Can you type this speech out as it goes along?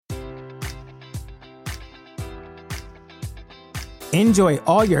Enjoy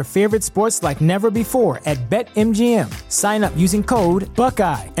all your favorite sports like never before at BetMGM. Sign up using code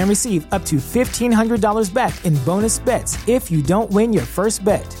Buckeye and receive up to $1,500 back in bonus bets if you don't win your first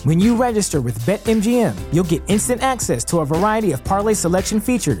bet. When you register with BetMGM, you'll get instant access to a variety of parlay selection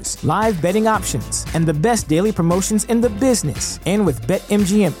features, live betting options, and the best daily promotions in the business. And with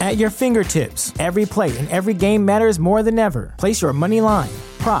BetMGM at your fingertips, every play and every game matters more than ever. Place your money line,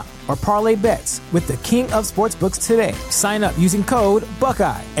 prop, or parlay bets with the king of sportsbooks today. Sign up using code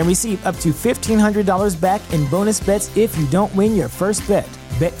Buckeye and receive up to $1,500 back in bonus bets if you don't win your first bet.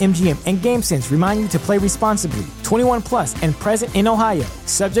 BetMGM and GameSense remind you to play responsibly. 21 plus and present in Ohio,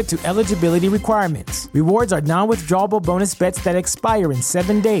 subject to eligibility requirements. Rewards are non-withdrawable bonus bets that expire in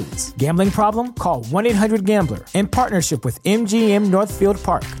 7 days. Gambling problem? Call 1-800-GAMBLER. In partnership with MGM Northfield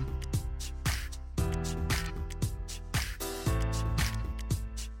Park.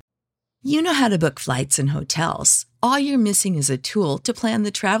 You know how to book flights and hotels. All you're missing is a tool to plan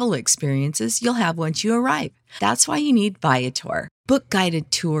the travel experiences you'll have once you arrive. That's why you need Viator. Book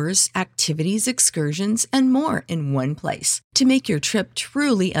guided tours, activities, excursions, and more in one place to make your trip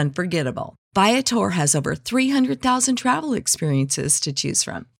truly unforgettable. Viator has over 300,000 travel experiences to choose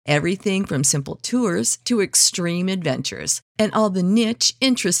from. Everything from simple tours to extreme adventures and all the niche,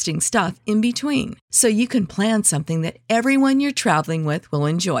 interesting stuff in between. So you can plan something that everyone you're traveling with will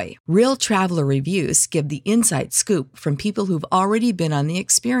enjoy. Real traveler reviews give the inside scoop from people who've already been on the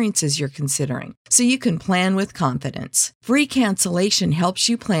experiences you're considering. So you can plan with confidence. Free cancellation helps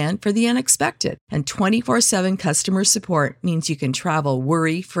you plan for the unexpected. And 24/7 customer support means you can travel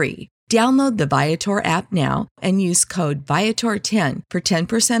worry-free. Download the Viator app now and use code Viator10 for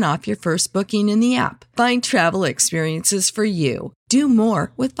 10% off your first booking in the app. Find travel experiences for you. Do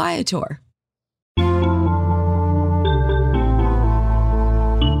more with Viator.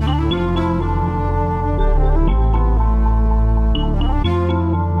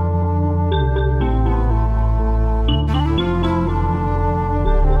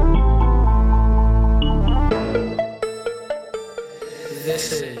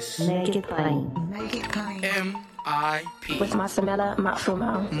 This is Make It Plain. Make It Plain. M.I.P. With Masamela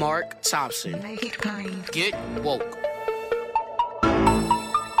Matfumo. Mark Thompson. Make It Plain. Get woke.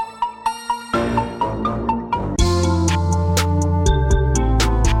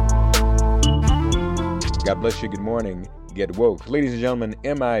 God bless you. Good morning. Get woke. Ladies and gentlemen,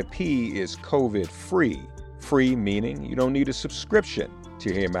 MIP is COVID free. Free meaning you don't need a subscription to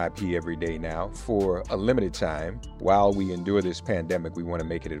MIP every day now for a limited time. While we endure this pandemic, we want to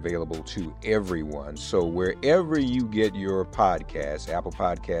make it available to everyone. So wherever you get your podcasts, Apple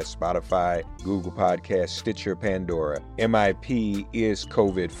Podcasts, Spotify, Google Podcasts, Stitcher, Pandora, MIP is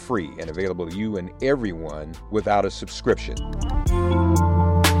COVID free and available to you and everyone without a subscription.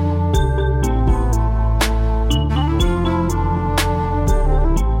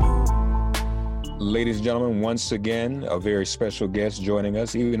 Ladies and gentlemen, once again, a very special guest joining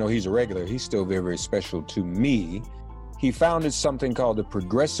us. Even though he's a regular, he's still very, very special to me. He founded something called the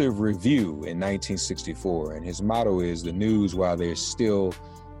Progressive Review in 1964, and his motto is the news while there's still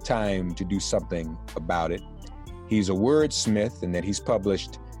time to do something about it. He's a wordsmith in that he's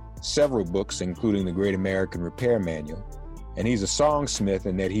published several books, including The Great American Repair Manual, and he's a songsmith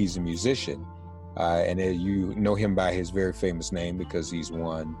in that he's a musician. And you know him by his very famous name because he's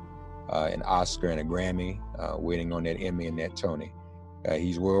won an Oscar and a Grammy, waiting on that Emmy and that Tony.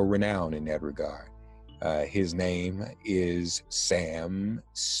 He's world renowned in that regard. His name is Sam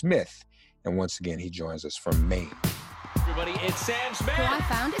Smith. And once again, he joins us from Maine. Everybody, it's Sam Smith. Who I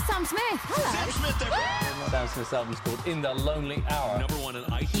found is Sam Smith. Hello. Sam Smith, everybody. Sam Smith's album's called In the Lonely Hour. #1 on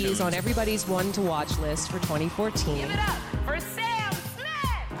iTunes. He is on everybody's one-to-watch list for 2014. Give it up for Sam Smith.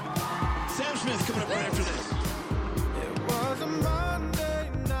 Sam Smith coming up right after this. It was a Monday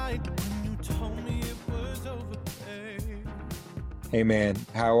night when you told me it was over. Hey man,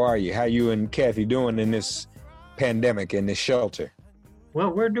 how are you? How you and Kathy doing in this pandemic, in this shelter?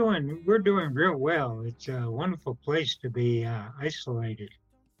 Well, we're doing real well. It's a wonderful place to be isolated.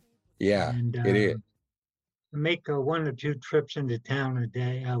 Yeah, and, it is. Make 1 or 2 trips into town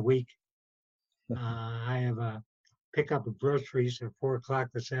a week. I have pick up of groceries at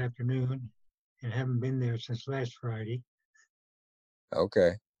 4:00 this afternoon, and haven't been there since last Friday.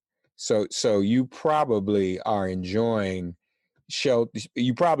 Okay, so you probably are enjoying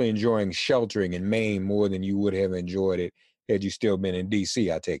sheltering in Maine more than you would have enjoyed it had you still been in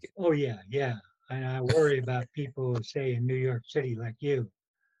DC, I take it. Oh yeah. And I worry about people who say in New York City like you.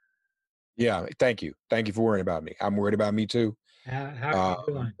 Yeah, thank you for worrying about me. I'm worried about me too. How are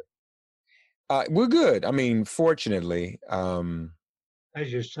you doing? We're good. I mean, fortunately, how's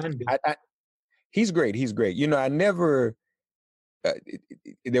your son doing? he's great. You know, I never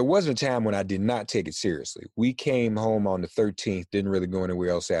there was a time when I did not take it seriously. We came home on the 13th, didn't really go anywhere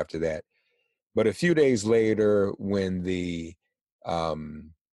else after that. But a few days later, when the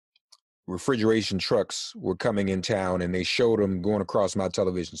refrigeration trucks were coming in town and they showed them going across my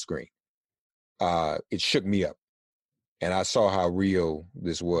television screen, it shook me up. And I saw how real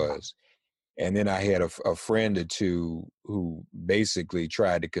this was. And then I had a friend or two who basically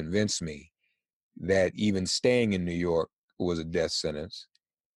tried to convince me that even staying in New York was a death sentence.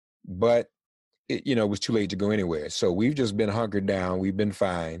 But, it was too late to go anywhere. So we've just been hunkered down. We've been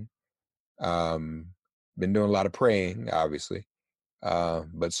fine. Been doing a lot of praying, obviously.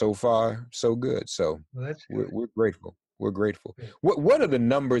 But so far, so good. So we're grateful. We're grateful. What are the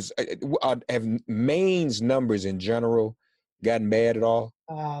numbers? Have Maine's numbers in general gotten bad at all?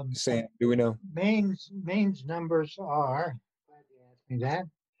 Sam, do we know? Maine's numbers are, glad you asked me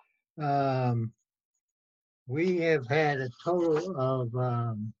that. We have had a total of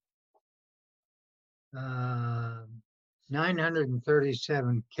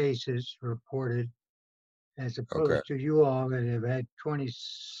 937 cases reported, as opposed to you all that have had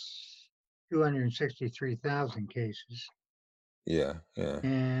 263,000 cases. Yeah.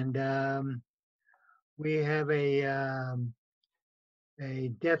 And we have a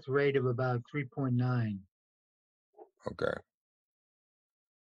death rate of about 3.9. Okay.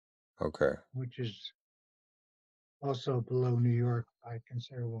 Which is also below New York by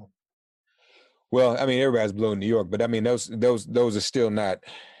considerable. Well, I mean, everybody's below New York, but I mean, those are still not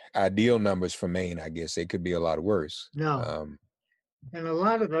ideal numbers for Maine. I guess they could be a lot worse. No. And a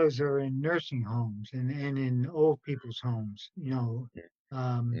lot of those are in nursing homes and in old people's homes,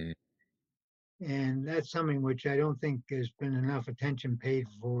 and that's something which I don't think has been enough attention paid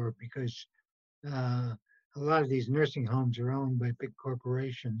for, because a lot of these nursing homes are owned by big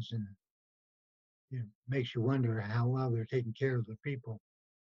corporations, and it makes you wonder how well they're taking care of the people.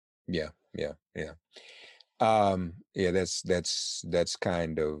 Yeah. That's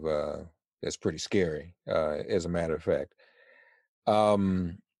kind of that's pretty scary, as a matter of fact.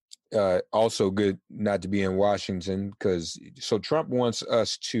 Also good not to be in Washington, so Trump wants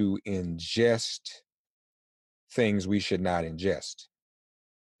us to ingest things we should not ingest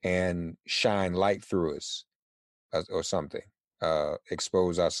and shine light through us, or something,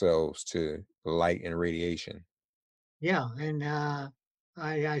 expose ourselves to light and radiation. Yeah, and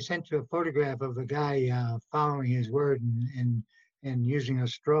I sent you a photograph of a guy following his word and using a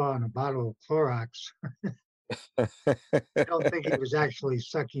straw and a bottle of Clorox. I don't think he was actually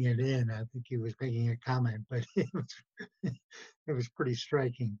sucking it in. I think he was making a comment, but it was pretty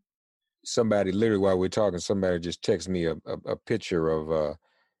striking. Somebody, literally while we're talking, somebody just texted me a picture of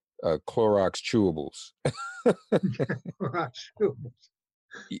Clorox chewables. Clorox chewables.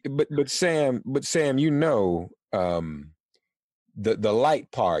 But Sam, the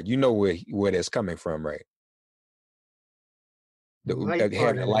light part, where that's coming from, right?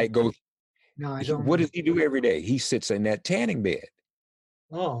 Having the light go. No, I don't. What does he do every day? He sits in that tanning bed.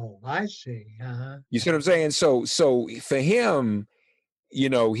 Oh, I see. You see what I'm saying? So for him,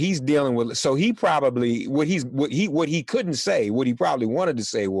 he's dealing with. So he probably what he couldn't say. What he probably wanted to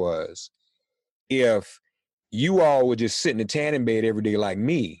say was, if you all would just sit in the tanning bed every day like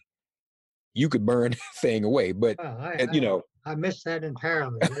me, you could burn the thing away. But I missed that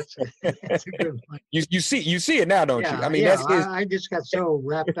entirely. That's a good one. You see it now, don't you? I mean, that's his... I just got so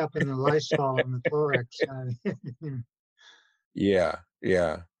wrapped up in the Lysol and the Clorox. Yeah.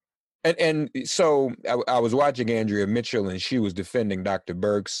 And so I was watching Andrea Mitchell, and she was defending Dr.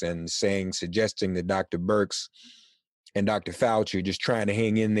 Birx and suggesting that Dr. Birx and Dr. Fauci are just trying to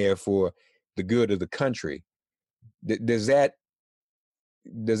hang in there for the good of the country. Does that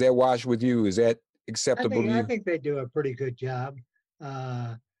wash with you? Is that acceptable to you? I think they do a pretty good job.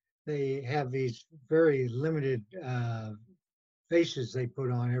 They have these very limited faces they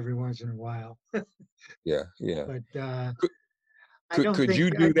put on every once in a while. Yeah. But could you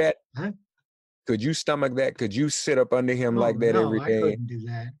do that? Huh? Could you stomach that? Could you sit up under him like that every day? I couldn't do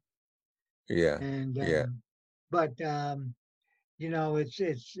that. Yeah. And but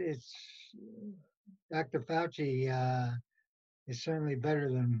it's Dr. Fauci is certainly better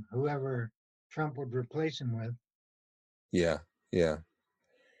than whoever Trump would replace him with. Yeah.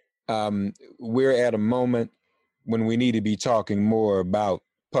 We're at a moment when we need to be talking more about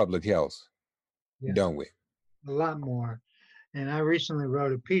public health, don't we? A lot more. And I recently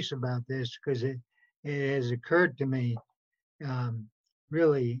wrote a piece about this because it has occurred to me,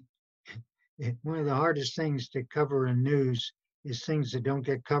 really, one of the hardest things to cover in news is things that don't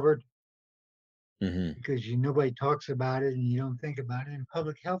get covered. Mm-hmm. Because nobody talks about it and you don't think about it. And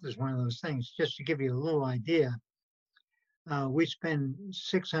public health is one of those things. Just to give you a little idea, we spend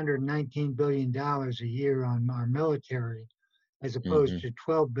 $619 billion a year on our military, as opposed to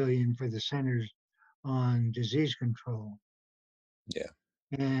 $12 billion for the Centers on Disease Control. Yeah.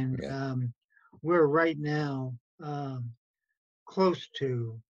 And we're right now close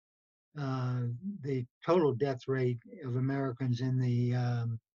to the total death rate of Americans in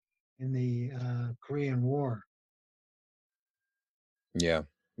the Korean War. Yeah,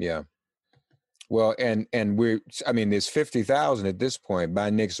 yeah. Well, and there's 50,000 at this point. By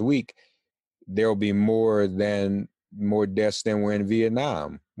next week, there'll be more deaths than were in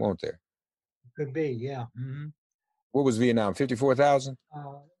Vietnam, won't there? Could be, yeah. Mm-hmm. What was Vietnam? 54,000?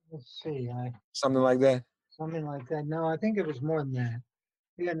 Let's see. Something like that? Something like that. No, I think it was more than that.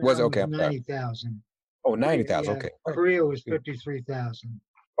 Vietnam was okay? 90,000. Oh, 90,000. Yeah, okay. Korea was 53,000.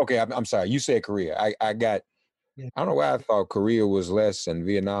 Okay, I'm sorry. You said Korea. I got. Yeah. I don't know why I thought Korea was less and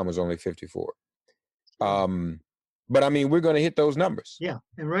Vietnam was only 54. But I mean, we're going to hit those numbers. Yeah,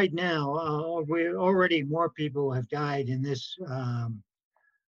 and right now, we already more people have died in this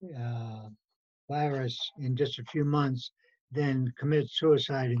virus in just a few months than commit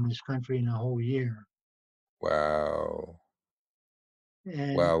suicide in this country in a whole year. Wow.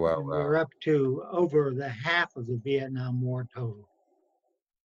 And wow. We're up to over the half of the Vietnam War total.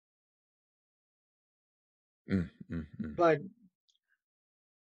 But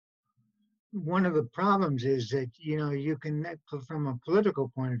one of the problems is that, you can, from a political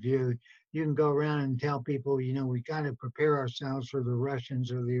point of view, you can go around and tell people, we got to prepare ourselves for the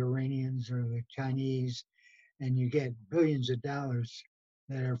Russians or the Iranians or the Chinese, and you get billions of dollars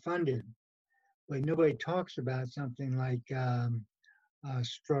that are funded. But nobody talks about something like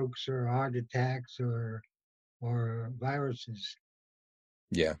strokes or heart attacks or viruses.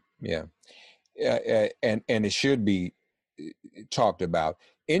 Yeah. And it should be talked about.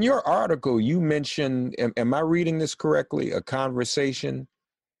 In your article, you mentioned, am I reading this correctly, a conversation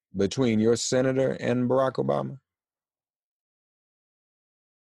between your senator and Barack Obama?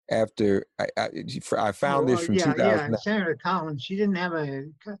 After I found this from 2000. Yeah, Senator Collins, she didn't have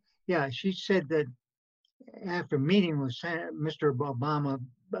she said that after meeting with Mr. Obama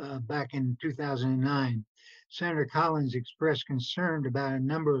back in 2009, Senator Collins expressed concern about a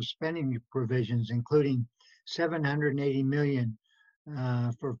number of spending provisions, including $780 million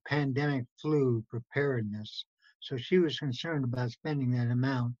for pandemic flu preparedness. So she was concerned about spending that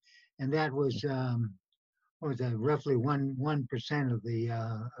amount, and that was roughly 1% of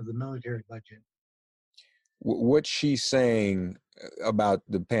the military budget. What's she saying about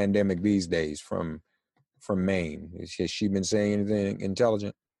the pandemic these days from Maine? Has she been saying anything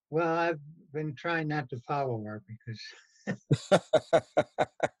intelligent? Well, I've been trying not to follow her because.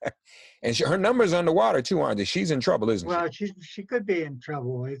 And her numbers underwater too, aren't they? She's in trouble, isn't she? Well, she could be in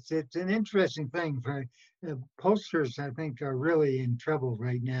trouble. It's an interesting thing. For pollsters, I think, are really in trouble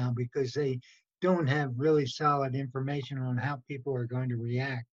right now because they don't have really solid information on how people are going to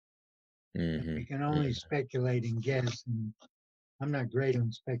react. We can only speculate and guess, and I'm not great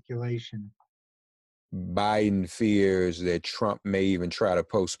on speculation. Biden fears that Trump may even try to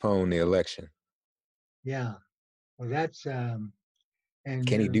postpone the election. Yeah, well, that's and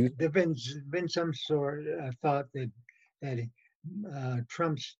can he do? There've been some sort of thought that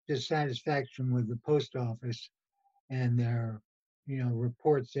Trump's dissatisfaction with the post office and their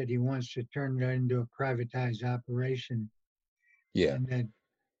reports that he wants to turn that into a privatized operation. Yeah, and that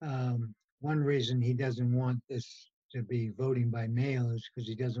one reason he doesn't want this to be voting by mail is because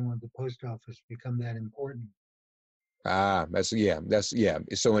he doesn't want the post office to become that important. That's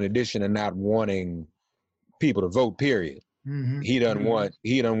so in addition to not wanting people to vote, period, he doesn't want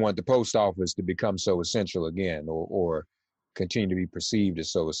the post office to become so essential again, or continue to be perceived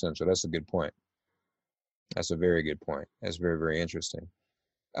as so essential. That's a good point. That's a very good point. That's very, very interesting.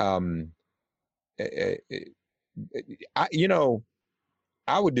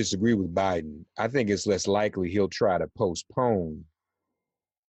 I would disagree with Biden. I think it's less likely he'll try to postpone,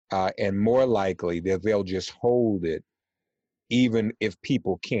 and more likely that they'll just hold it, even if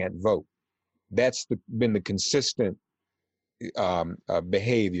people can't vote. That's been the consistent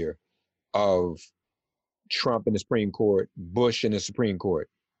behavior of Trump in the Supreme Court, Bush in the Supreme Court.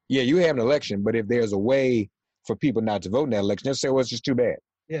 Yeah, you have an election, but if there's a way for people not to vote in that election, they'll say, well, it's just too bad.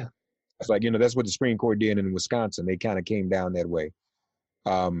 Yeah. It's like, that's what the Supreme Court did in Wisconsin. They kind of came down that way.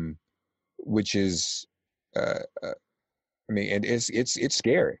 Which is, and it's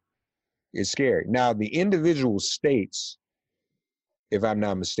scary. It's scary. Now, the individual states, if I'm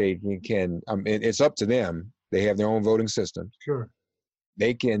not mistaken, it's up to them. They have their own voting system. Sure.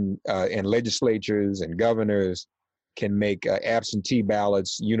 They can, and legislatures and governors can make absentee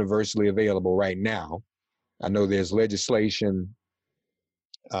ballots universally available right now. I know there's legislation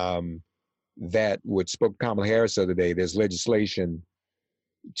that what spoke to Kamala Harris the other day. There's legislation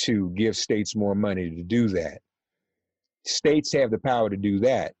to give states more money to do that. States have the power to do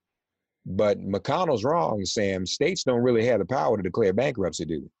that, but McConnell's wrong, Sam. States don't really have the power to declare bankruptcy,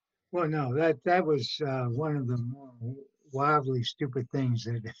 do they? Well, no, that was one of the more wildly stupid things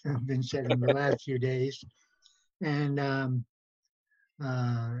that have been said in the last few days. And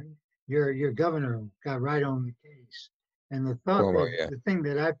your governor got right on the case. And the thought Cuomo, that yeah. the thing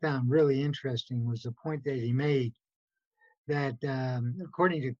that I found really interesting was the point that he made that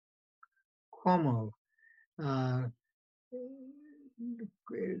according to Cuomo,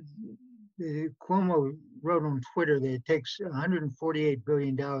 Cuomo wrote on Twitter that it takes $148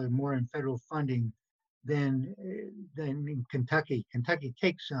 billion more in federal funding than in Kentucky. Kentucky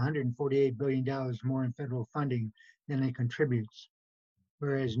takes $148 billion more in federal funding than it contributes,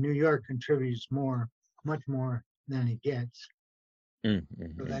 whereas New York contributes much more than it gets. Mm-hmm.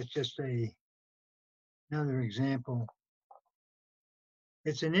 So that's just another example.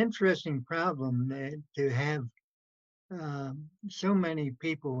 It's an interesting problem to have so many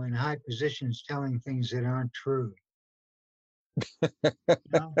people in high positions telling things that aren't true. You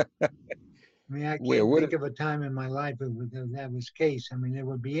know? I mean, I can't think of a time in my life that was the case. I mean, there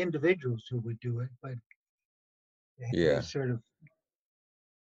would be individuals who would do it, but yeah, sort of.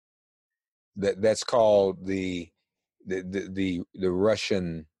 That's called the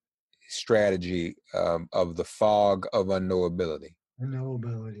Russian strategy of the fog of unknowability.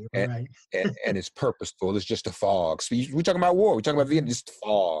 Unknowability, and, right? and it's purposeful. It's just a fog. So we're talking about war. We're talking about Vietnam. Just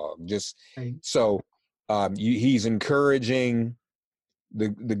fog. Just right. So he's encouraging the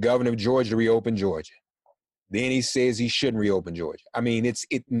governor of Georgia to reopen Georgia. Then he says he shouldn't reopen Georgia. I mean,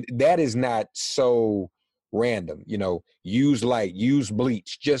 that is not so random. You know, use light, use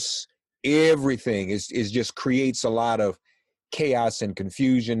bleach, just everything is just creates a lot of chaos and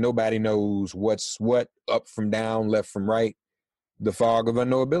confusion. Nobody knows what's what, up from down, left from right. The fog of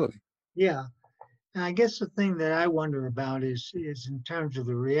unknowability. Yeah. And I guess the thing that I wonder about is in terms of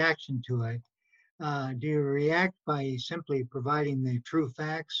the reaction to it. Do you react by simply providing the true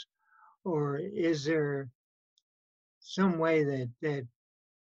facts, or is there some way that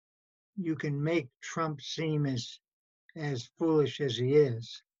you can make Trump seem as foolish as he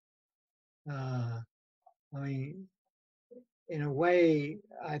is? I mean, in a way,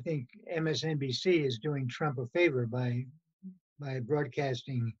 I think MSNBC is doing Trump a favor by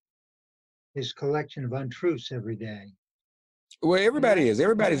broadcasting his collection of untruths every day. Well, everybody is.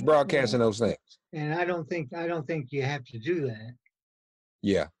 Everybody's broadcasting those things. And I don't think you have to do that.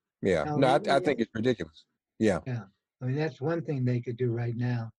 Yeah. No, I think it's ridiculous. Yeah. Yeah. I mean, that's one thing they could do right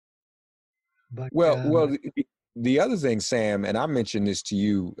now. But well, the other thing, Sam, and I mentioned this to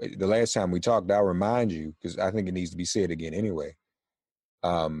you the last time we talked. I'll remind you because I think it needs to be said again anyway.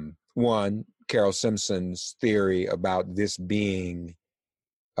 One, Carol Simpson's theory about this being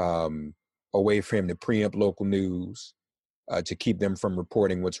a way for him to preempt local news, to keep them from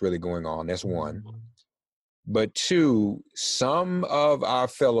reporting what's really going on. That's one. But two, some of our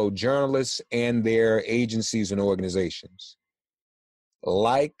fellow journalists and their agencies and organizations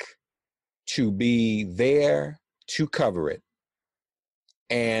like to be there to cover it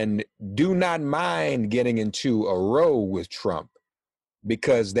and do not mind getting into a row with Trump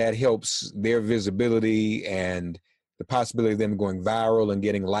because that helps their visibility and the possibility of them going viral and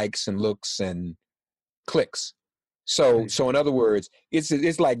getting likes and looks and clicks. So in other words,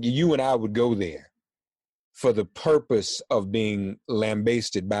 it's like you and I would go there for the purpose of being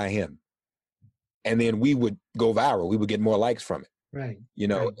lambasted by him. And then we would go viral. We would get more likes from it. Right. You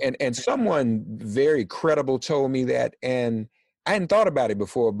know, and someone very credible told me that, and I hadn't thought about it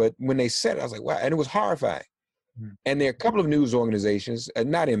before, but when they said it, I was like, wow, and it was horrifying. And there are a couple of news organizations,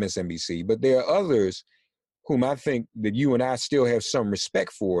 not MSNBC, but there are others whom I think that you and I still have some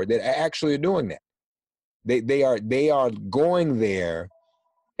respect for that actually are doing that. They are going there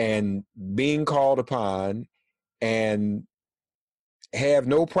and being called upon and have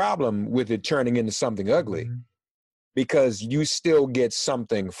no problem with it turning into something ugly because you still get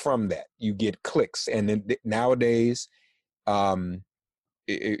something from that. You get clicks. And then nowadays, when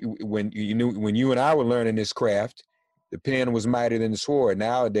you and I were learning this craft, the pen was mightier than the sword.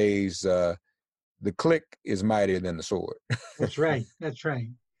 Nowadays, the click is mightier than the sword. That's right. That's right.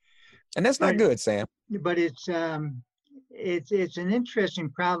 And that's not good, Sam. But it's an interesting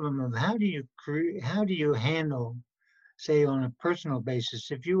problem of how do you handle, say, on a personal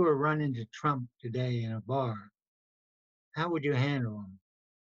basis, if you were run into Trump today in a bar, how would you handle him?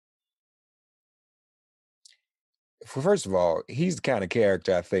 first of all, he's the kind of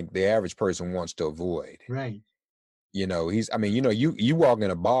character I think the average person wants to avoid. Right. You know, you walk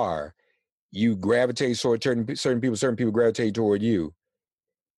in a bar, you gravitate toward certain people gravitate toward you.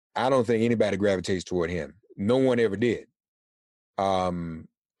 I don't think anybody gravitates toward him. No one ever did. Other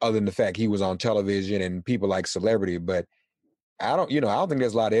than the fact he was on television and people like celebrity, but I don't think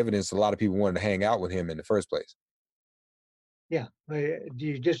there's a lot of evidence a lot of people wanted to hang out with him in the first place. Yeah. But do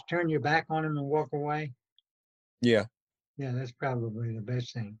you just turn your back on him and walk away? Yeah. Yeah, that's probably the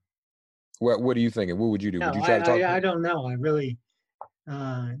best thing. What are you thinking? What would you do? No, Would you try to talk to him? I don't know. I really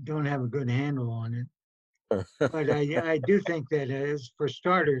don't have a good handle on it. But I do think that as for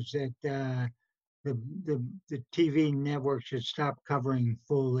starters, that the TV network should stop covering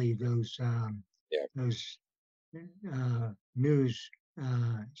fully those news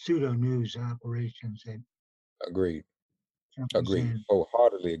pseudo news operations. That Agreed. Trump is Agreed. in.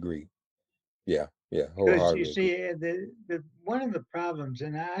 Wholeheartedly agree. Yeah. Because Wholeheartedly. you see, the one of the problems,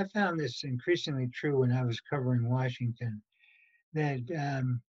 and I found this increasingly true when I was covering Washington, that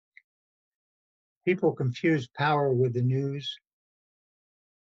people confuse power with the news.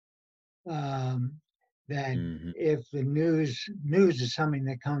 That if the news is something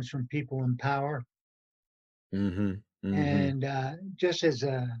that comes from people in power, and just as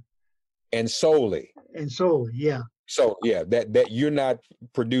and solely, yeah. So yeah, that you're not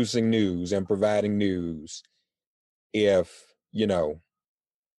producing news and providing news if you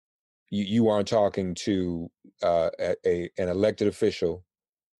aren't talking to an elected official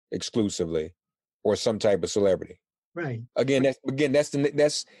exclusively or some type of celebrity. Right. That's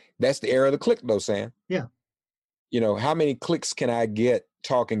the era of the click, though, Sam. Yeah. How many clicks can I get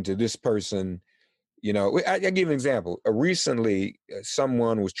talking to this person? I give you an example. Recently,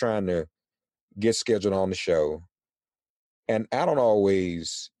 someone was trying to get scheduled on the show, and I don't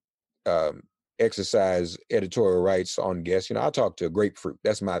always exercise editorial rights on guests. I talk to a grapefruit.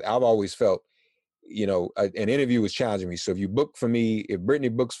 I've always felt, an interview is challenging me. So if Brittany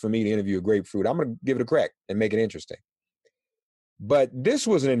books for me to interview a grapefruit, I'm going to give it a crack and make it interesting. But this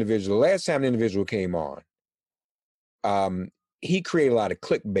was an individual. Last time the individual came on, he created a lot of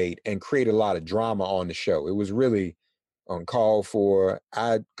clickbait and created a lot of drama on the show. It was really uncalled for.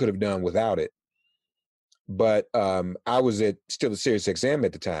 I could have done without it. But I was still at Sirius XM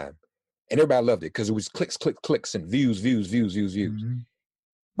at the time, and everybody loved it because it was clicks, and views. Mm-hmm.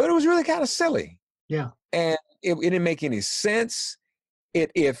 But it was really kind of silly. Yeah. And it didn't make any sense.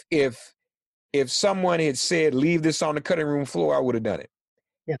 If someone had said, leave this on the cutting room floor, I would have done it.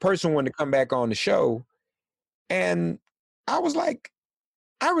 Yeah. The person wanted to come back on the show, and I was like,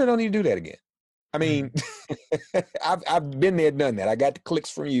 I really don't need to do that again. I mean, I've been there, done that. I got the clicks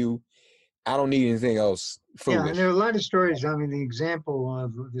from you. I don't need anything else foolish. Yeah, and there are a lot of stories. I mean, the example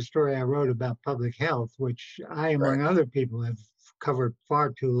of the story I wrote about public health, which I, among other people, have covered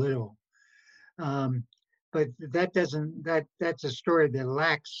far too little. But that's a story that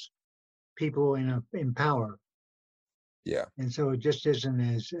lacks people in power. Yeah. And so it just isn't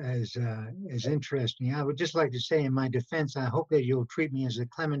as interesting. I would just like to say, in my defense, I hope that you'll treat me as a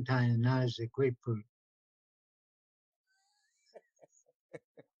clementine and not as a grapefruit.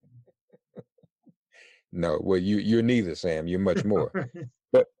 No, well, you're neither, Sam. You're much more.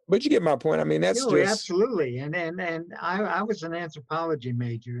 But you get my point. I mean, that's just absolutely. And I was an anthropology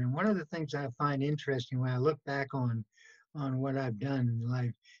major, and one of the things I find interesting when I look back on what I've done in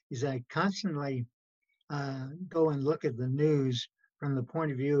life is I constantly go and look at the news from the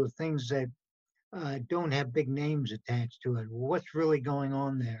point of view of things that don't have big names attached to it. Well, what's really going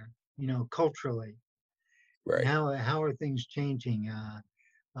on there? Culturally. Right. How are things changing?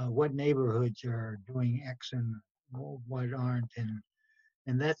 What neighborhoods are doing X and what aren't,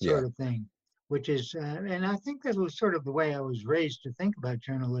 and that sort of thing, which is, and I think that was sort of the way I was raised to think about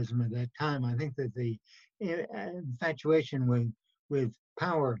journalism at that time. I think that the infatuation with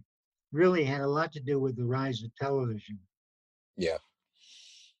power really had a lot to do with the rise of television. Yeah,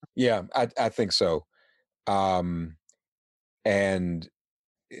 I think so. And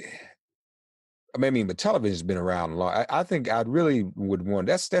I mean, but television's been around a long. I think I really would want.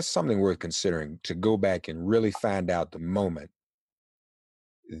 That's something worth considering, to go back and really find out the moment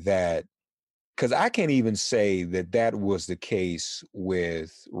that, because I can't even say that was the case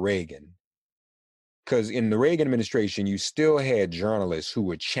with Reagan, because in the Reagan administration, you still had journalists who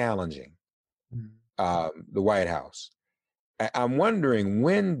were challenging the White House. I'm wondering,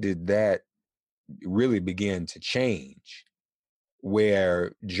 when did that really begin to change,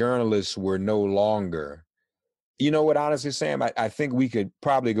 where journalists were no longer, honestly, Sam, I think we could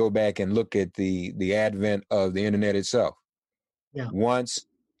probably go back and look at the advent of the internet itself. Yeah. Once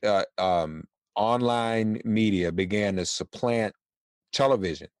online media began to supplant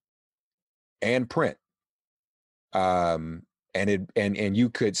television and print. And you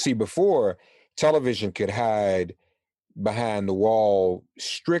could see before television could hide behind the wall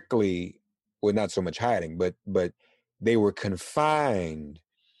strictly, well, not so much hiding, but they were confined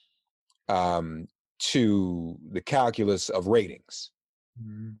to the calculus of ratings.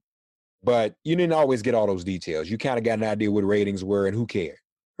 Mhm. But you didn't always get all those details. You kind of got an idea what ratings were and who cared,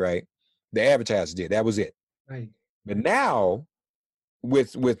 right? The advertisers did. That was it. Right. But now,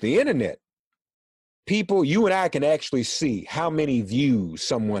 with the internet, people, you and I can actually see how many views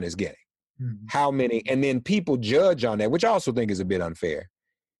someone is getting, how many, and then people judge on that, which I also think is a bit unfair,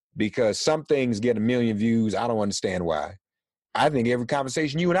 because some things get 1 million views. I don't understand why. I think every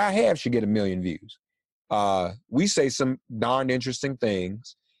conversation you and I have should get 1 million views. We say some darn interesting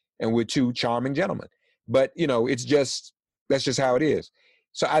things, and we're two charming gentlemen. But that's just how it is.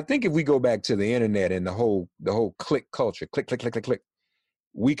 So I think if we go back to the internet and the whole click culture, click, click, click, click, click,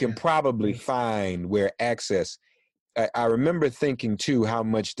 we can probably find where access. I remember thinking too how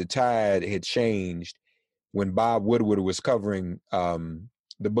much the tide had changed when Bob Woodward was covering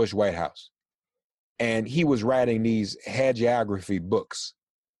the Bush White House, and he was writing these hagiography books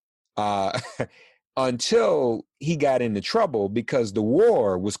until he got into trouble because the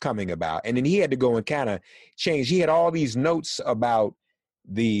war was coming about, and then he had to go and kind of change. He had all these notes about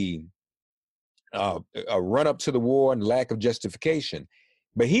the run up to the war and lack of justification,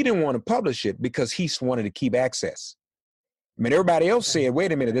 but he didn't want to publish it because he wanted to keep access. I mean, everybody else said,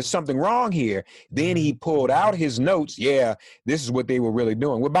 wait a minute, there's something wrong here. Then he pulled out his notes. Yeah, this is what they were really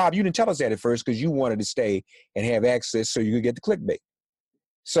doing. Well, Bob, you didn't tell us that at first because you wanted to stay and have access so you could get the clickbait.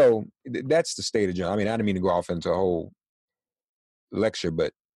 So that's the state of John. I mean, I didn't mean to go off into a whole lecture,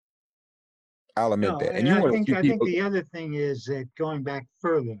 but I'll admit that. And I think the other thing is that going back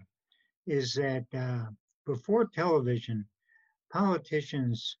further is that before television,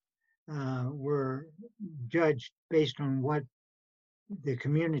 politicians were judged based on what the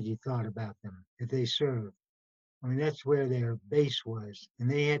community thought about them that they served. I mean, that's where their base was, and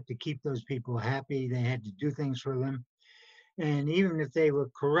they had to keep those people happy. They had to do things for them, and even if they were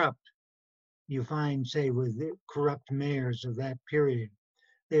corrupt, you find, say, with the corrupt mayors of that period,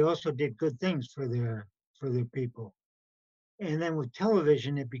 they also did good things for their people. And then with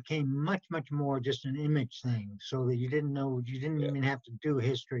television, it became much, much more just an image thing, so that you didn't even have to do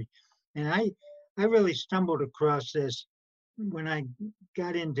history. And I really stumbled across this when I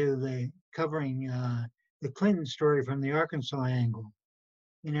got into the covering the Clinton story from the Arkansas angle.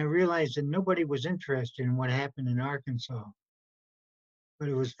 And I realized that nobody was interested in what happened in Arkansas. But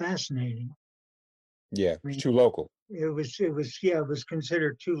it was fascinating. Yeah, it's too local. It was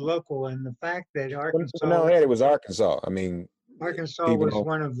considered too local. And the fact that Arkansas... No, it was Arkansas. I mean... Arkansas was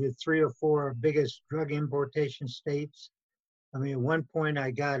one of the 3 or 4 biggest drug importation states. I mean, at one point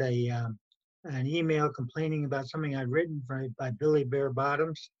I got an email complaining about something I'd written by Billy Bear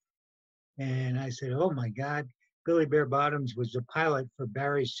Bottoms. And I said, oh my God, Billy Bear Bottoms was the pilot for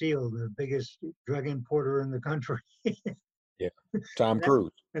Barry Seal, the biggest drug importer in the country. Yeah, Tom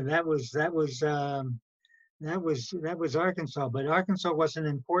Cruise. And that was Arkansas, but Arkansas wasn't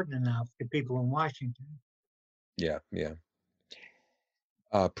important enough to people in Washington. Yeah.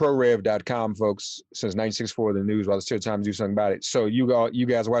 ProRev.com, folks, since 1964, the news, while it's still time to do something about it. So you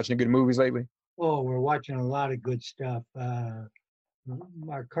guys watching good movies lately? Oh, we're watching a lot of good stuff.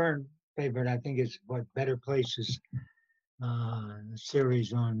 Our current favorite, I think, is Better Places,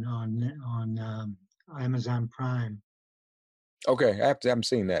 series on Amazon Prime. Okay, I haven't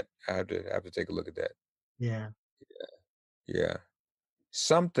seen that. I have to take a look at that. Yeah.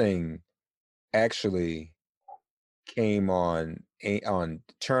 Something actually came on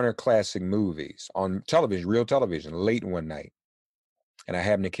Turner Classic Movies on television, real television, late one night, and I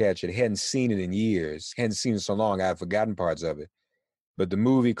happened to catch it. Hadn't seen it in years. Hadn't seen it so long. I've forgotten parts of it. But the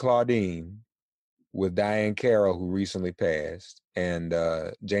movie Claudine with Diane Carroll, who recently passed, and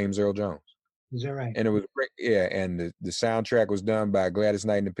James Earl Jones. Is that right? And it was great. Yeah, and the soundtrack was done by Gladys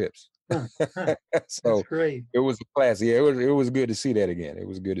Knight and the Pips. So that's great. It was a classic. Yeah, it was good to see that again. It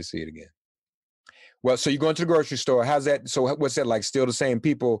was good to see it again. Well, so you're going to the grocery store. How's that? So what's that like? Still the same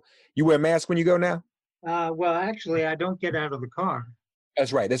people? You wear a mask when you go now? Well, actually, I don't get out of the car.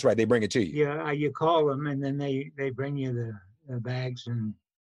 That's right. They bring it to you. Yeah, you call them, and then they bring you the bags, and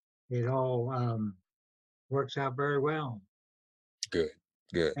it all works out very well. Good.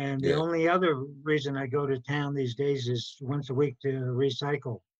 And the only other reason I go to town these days is once a week to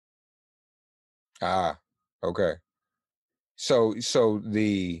recycle. Ah, okay. So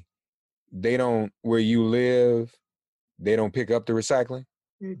they don't, where you live, they don't pick up the recycling?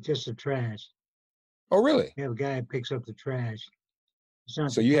 Just the trash. Oh, really? You have a guy that picks up the trash. It's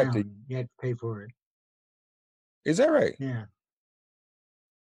not So the you town. have to. You have to pay for it. Is that right? Yeah.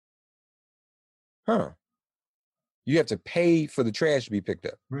 Huh. You have to pay for the trash to be picked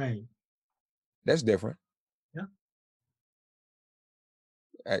up. Right. That's different. Yeah.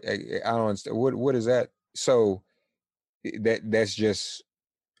 I don't understand. What is that? So that's just,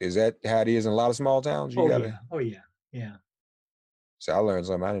 is that how it is in a lot of small towns? You gotta. Yeah. Oh yeah. Yeah. So I learned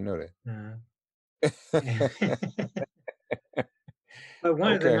something. I didn't know that. But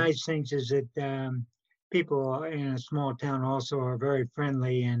one of the Okay. nice things is that people in a small town also are very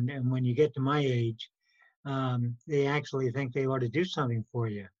friendly, and when you get to my age, they actually think they ought to do something for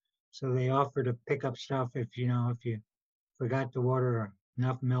you. So they offer to pick up stuff if you forgot to order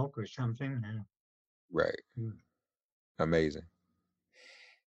enough milk or something. Right. Mm. Amazing.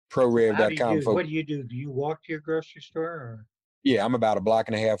 How do you ProRev.com, do? folks. What do you do? Do you walk to your grocery store? Or? Yeah, I'm about a block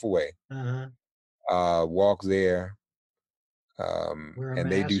and a half away. Uh-huh. Walk there. Wear a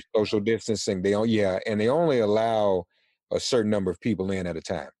And they do mask? social distancing. And they only allow a certain number of people in at a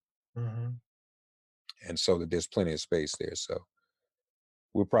time. Uh-huh. And so that there's plenty of space there. So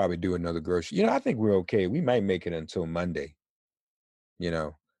we'll probably do another grocery. I think we're okay. We might make it until Monday.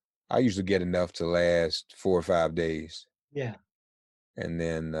 I usually get enough to last 4 or 5 days. Yeah. And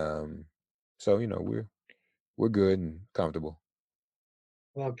then, so, we're good and comfortable.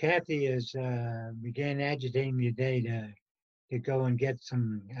 Well, Kathy is began agitating me today to go and get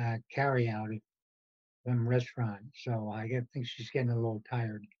some carry out at some restaurant. So I think she's getting a little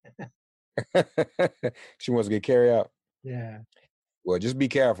tired. She wants to get carry out. Yeah. Well, just be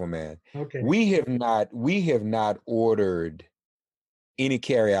careful, man. Okay. We have not ordered any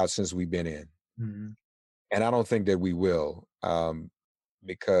carry out since we've been in. Mm-hmm. And I don't think that we will,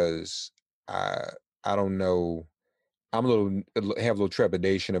 because I don't know. Have a little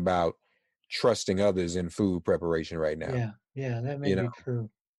trepidation about trusting others in food preparation right now. Yeah, that may be true.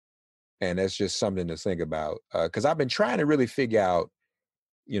 And that's just something to think about. Because I've been trying to really figure out,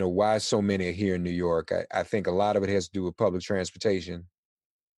 why so many are here in New York. I think a lot of it has to do with public transportation.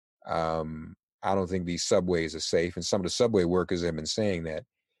 I don't think these subways are safe, and some of the subway workers have been saying that.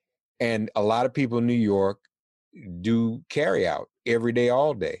 And a lot of people in New York do carry out every day,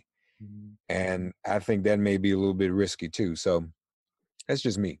 all day. Mm-hmm. And I think that may be a little bit risky too. So that's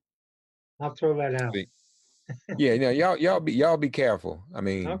just me. I'll throw that out. Yeah, y'all be careful. I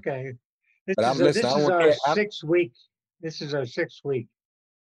mean, okay. This is our 6th week. This is our 6th week.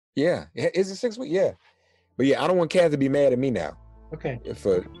 Yeah, is it 6 weeks? Yeah, but yeah, I don't want Kathy to be mad at me now. Okay.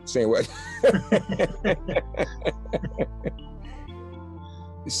 For saying what.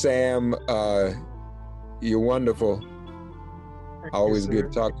 Sam, you're wonderful. Always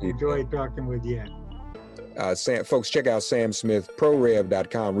good to talk to you. Enjoy talking with you. Sam, folks, check out Sam Smith,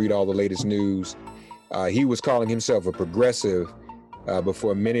 ProRev.com. Read all the latest news. He was calling himself a progressive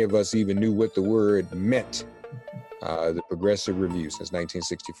before many of us even knew what the word meant. The Progressive Review since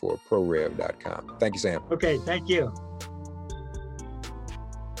 1964, ProRev.com. Thank you, Sam. Okay, thank you.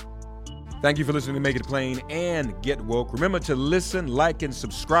 Thank you for listening to Make It Plain and Get Woke. Remember to listen, like, and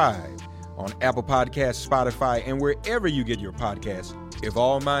subscribe on Apple Podcasts, Spotify, and wherever you get your podcasts. If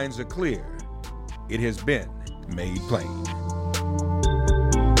all minds are clear, it has been made plain.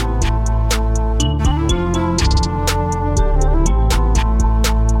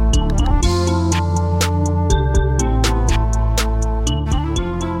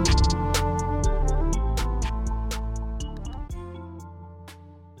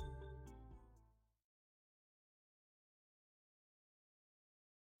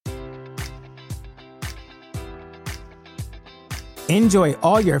 Enjoy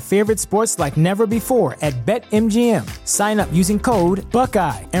all your favorite sports like never before at BetMGM. Sign up using code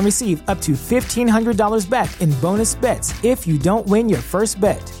Buckeye and receive up to $1,500 back in bonus bets if you don't win your first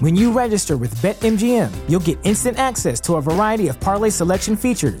bet. When you register with BetMGM, you'll get instant access to a variety of parlay selection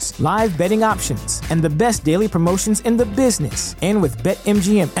features, live betting options, and the best daily promotions in the business. And with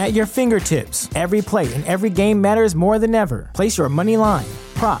BetMGM at your fingertips, every play and every game matters more than ever. Place your money line,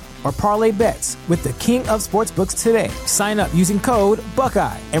 prop, or parlay bets with the king of sportsbooks today. Sign up using code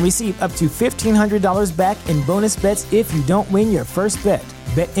Buckeye and receive up to $1,500 back in bonus bets if you don't win your first bet.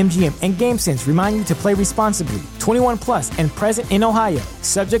 BetMGM and GameSense remind you to play responsibly. 21 plus and present in Ohio,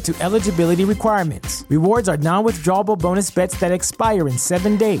 subject to eligibility requirements. Rewards are non-withdrawable bonus bets that expire in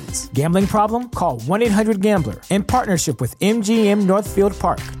 7 days. Gambling problem? Call 1-800-GAMBLER in partnership with MGM Northfield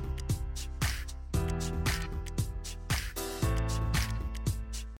Park.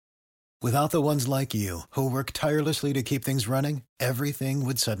 Without the ones like you, who work tirelessly to keep things running, everything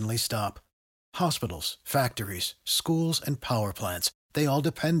would suddenly stop. Hospitals, factories, schools, and power plants, they all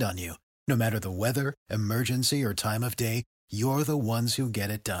depend on you. No matter the weather, emergency, or time of day, you're the ones who get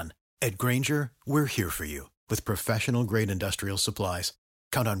it done. At Grainger, we're here for you with professional-grade industrial supplies.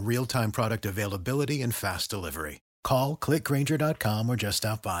 Count on real-time product availability and fast delivery. Call, click Grainger.com, or just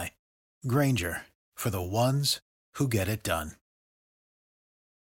stop by. Grainger, for the ones who get it done.